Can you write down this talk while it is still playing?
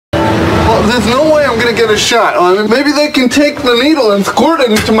There's no way I'm gonna get a shot. Maybe they can take the needle and squirt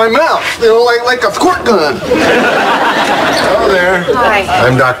it into my mouth. You know, like a squirt gun. Hello there. Hi.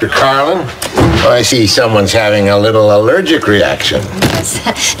 I'm Dr. Carlin. Oh, I see someone's having a little allergic reaction.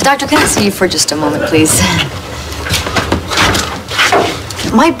 Yes. Doctor, can I see you for just a moment, please?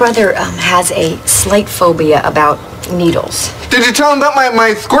 My brother has a slight phobia about needles. Did you tell him about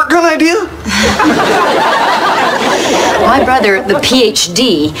my squirt gun idea? My brother, the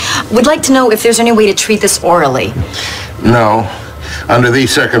PhD, would like to know if there's any way to treat this orally. No. Under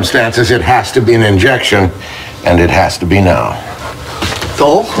these circumstances, it has to be an injection, and it has to be now.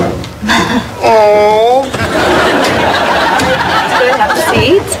 Oh. Have a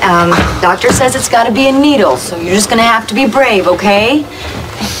seat. Doctor says it's got to be a needle, so you're just going to have to be brave, okay?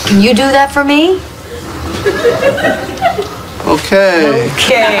 Can you do that for me? Okay.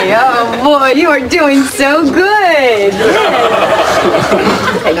 Okay. Oh, boy, you are doing so good.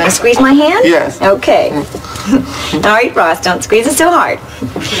 Okay, you want to squeeze my hand? Yes. Okay. All right, Ross, don't squeeze it so hard.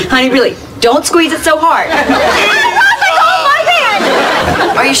 Honey, really, don't squeeze it so hard.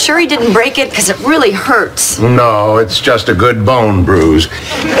 Are you sure he didn't break it? Because it really hurts. No, it's just a good bone bruise.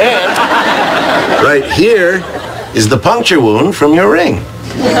 And right here is the puncture wound from your ring.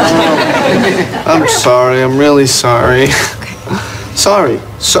 I'm sorry. I'm really sorry. Sorry.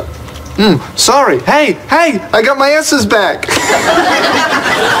 Sorry. Hey, I got my S's back.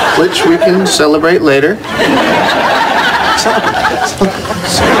 Which we can celebrate later.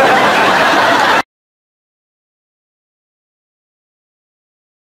 Celebrate.